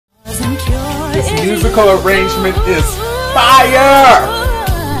musical arrangement is fire!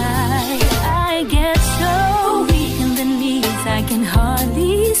 I get so weak in the knees, I can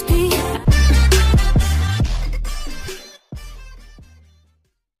hardly speak.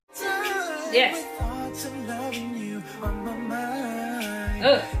 Yes.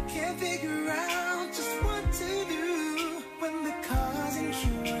 Can't figure out just what to do when the cause and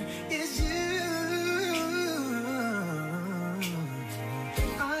cure is you.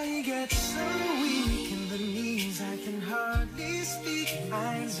 I get so weak in the knees, I can hardly speak.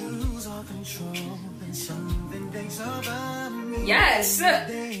 I lose all control and something takes over me. Yes.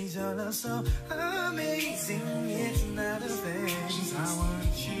 Days are so amazing, it's not a phase. I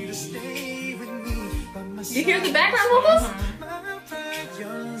want you to stay with me. You hear the background vocals? Your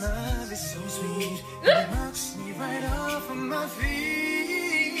love is so sweet. It knocks me right off of my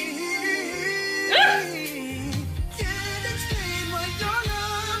feet. Can't explain why your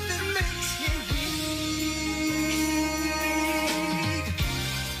love that makes me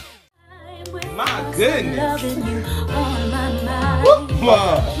weak. My goodness. Loving you on my mind.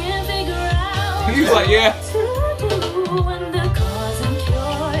 Wow. Can't figure out He was like, yeah. what to do when the cause and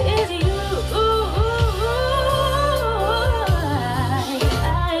cure is you.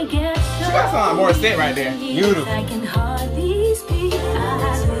 She got some more set right there. Beautiful. I can hardly speak. I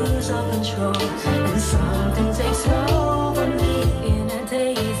lose all control, and something takes over me in a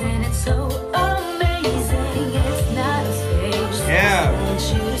daze, and it's so amazing. It's not a stage. Yeah. I want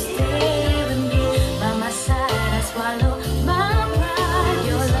you to stay with me by my side. I swallow my pride.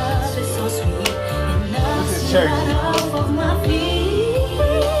 Your love is so sweet. It knocks me right off of my feet.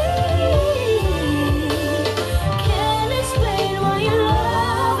 Can't explain why you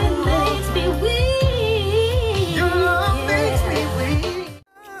love it makes me weak. Your love makes me weak.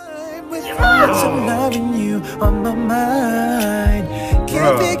 With thoughts of loving you on my mind.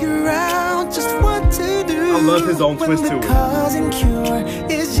 Can't figure out just what to do. I love his own twist to when it. the cause and cure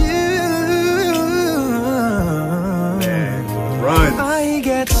is you. Run. I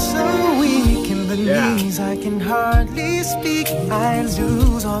get so weak in the knees, I can hardly speak. I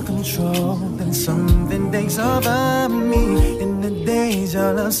lose all control, and something takes over me. In the days,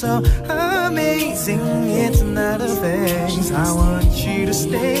 your love so amazing, it's not a phase. I want you to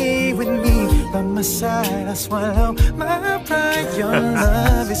stay with me by my side. I swallow my pride. Your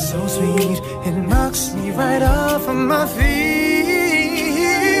love is so sweet, it knocks me right off of my feet.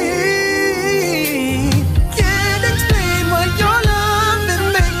 Can't explain why your love that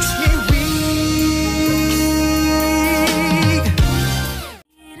makes me weak.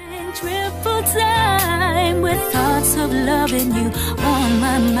 Triple time with thoughts of loving you on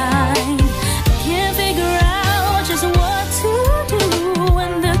my mind. Can't figure out just what to do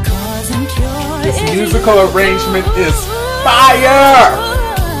when the cause and cure This is musical you. arrangement is fire!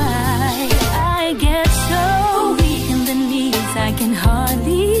 I get so weak in the knees, I can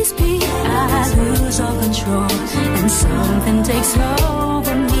hardly speak. I lose all control, and something takes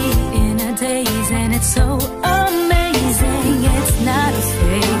over me in a daze, and it's so amazing. It's not a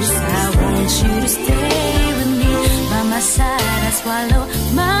phase. I want you to stay with me by my side. I swallow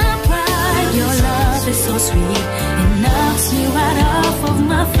my pride. Your love is so sweet, it knocks me right off of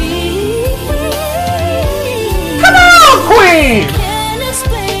my feet. Come on, Queen! Can't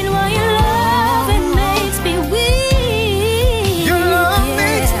explain why your love it makes me weak. Your love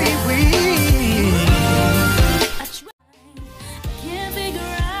makes me weak. I can't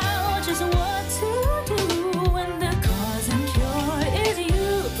figure out just what to do when the cause and cure is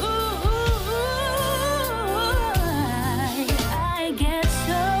you. I get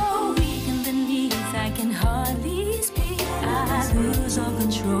so weak in the knees, I can hardly speak. I lose all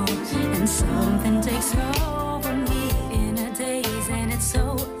control, and something takes over me in a daze, and it's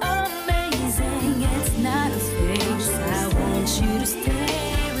so amazing. It's not a phase. I want you to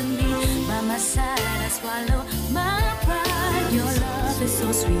stay with me by my side. I swallow my pride. Your love is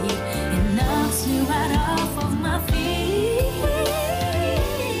so sweet, it knocks me right off of my feet.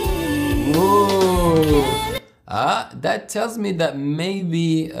 Ooh. That tells me that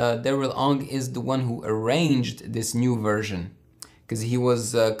maybe Daryl Ong is the one who arranged this new version, because he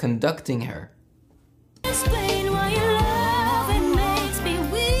was conducting her. Explain why your love it makes me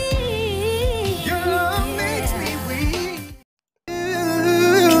weak. Your love makes me weak.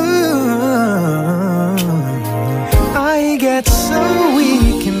 I get so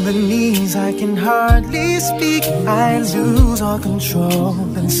weak in the knees, I can hardly speak. I lose all control,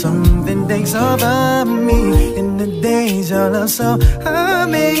 and something takes over me. In the days, your love so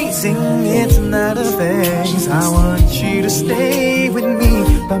amazing, it's not a phase. I want you to stay with me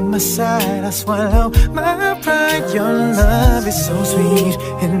by my side. I swallow my pride. Your love is so sweet,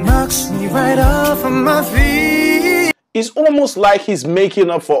 it knocks me right off of my feet. It's almost like he's making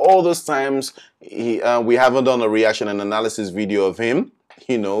up for all those times we haven't done a reaction and analysis video of him.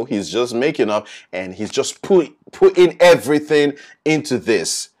 You know, he's just making up, and he's just putting everything into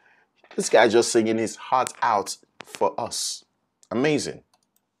this. This guy just singing his heart out for us. Amazing.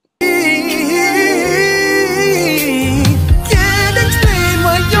 Can't explain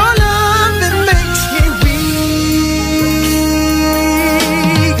why your love it makes me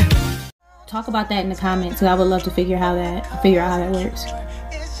weak. Talk about that in the comments, because I would love to figure out how that works.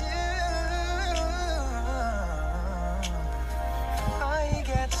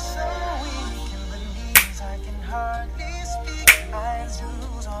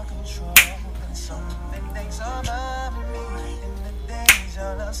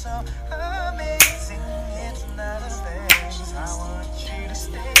 So amazing, it's not a phase. I want you to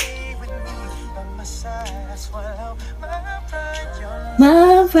stay with me by my side. I swallow my pride.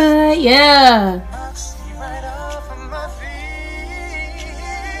 My pride, yeah. Knocks me right off of my feet.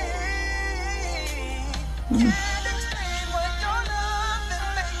 Can't explain what your love that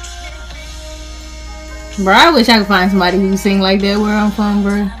makes me. Bro, I wish I could find somebody who sing like that where I'm from,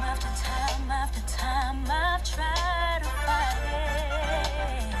 bro.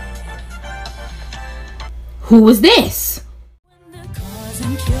 Who was this?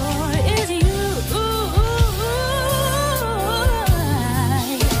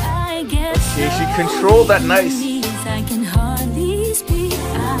 Okay, she controlled that nice. I can hardly speak.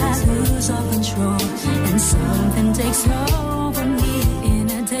 I lose all control, and something takes over me in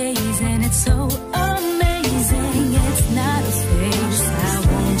a daze, and it's so amazing. It's not a phase. I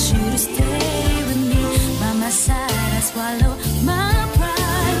want you to stay with me by my side. I swallow my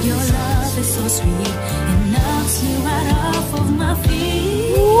pride. Your love is so sweet. You right off of my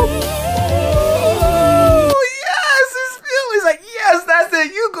feet. Oh, yes, his feelings like, yes, that's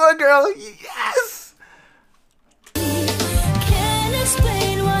it. You good, girl. Yes. Can't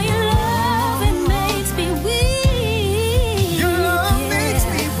explain why your love it makes me weak. Your love makes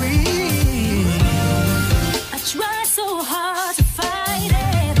me weak. I try so hard to fight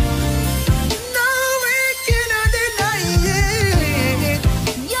it. No, we cannot deny it.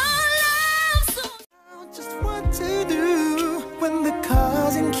 Your love so. Just what to do when the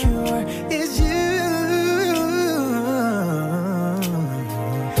cause and cure is you.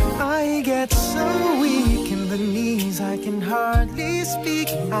 I get so weak in the knees, I can hardly speak.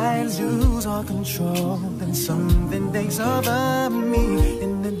 I lose all control, then something takes over me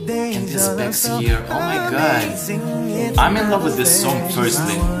in the days. And this Bex here, oh my god, I'm in love with this song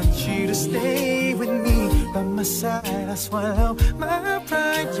firstly. I want you to stay with me by my side. I swallow my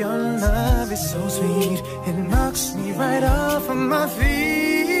pride. Your love is so sweet, it knocks me right off of my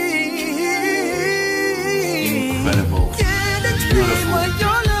feet. Incredible. Can't explain why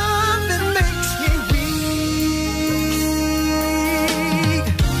your love it makes me weak.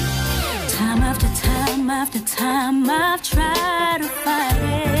 Time after time after time, I've tried to fight it.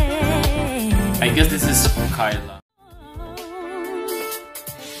 I guess this is Kayla.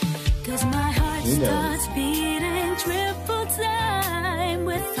 'Cause my heart starts beating triple time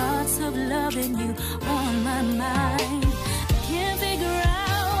with thoughts of loving you on my mind. I can't figure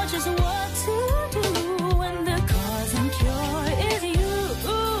out just what to do when the cause and cure is you.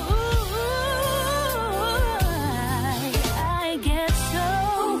 I get so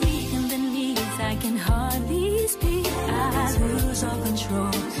weak in the knees, I can hardly speak. I lose all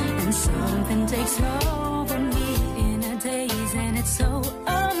control, and something takes over me in a daze, and it's so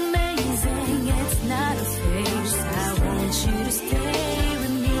amazing. It's not a phase. I want you to stay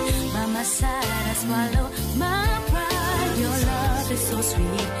with me by my side. I swallow my pride. Your love is so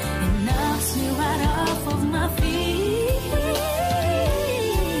sweet, it knocks me right off of my feet.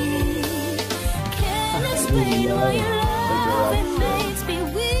 Can't explain why your love it makes me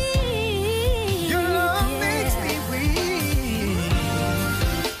weak. Your love makes me weak.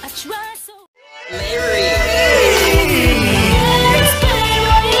 I try so.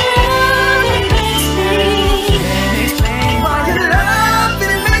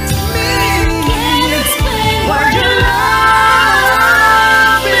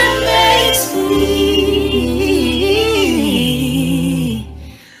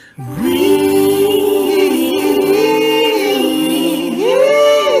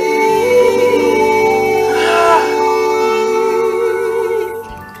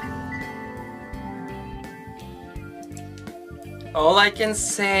 All I can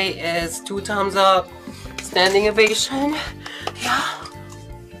say is 2 thumbs up, standing ovation. Yeah.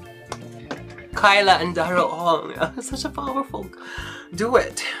 Kayla and Daryl. Oh, yeah, such a powerful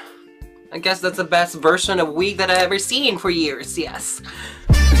duet. I guess that's the best version of Week that I've ever seen for years, yes.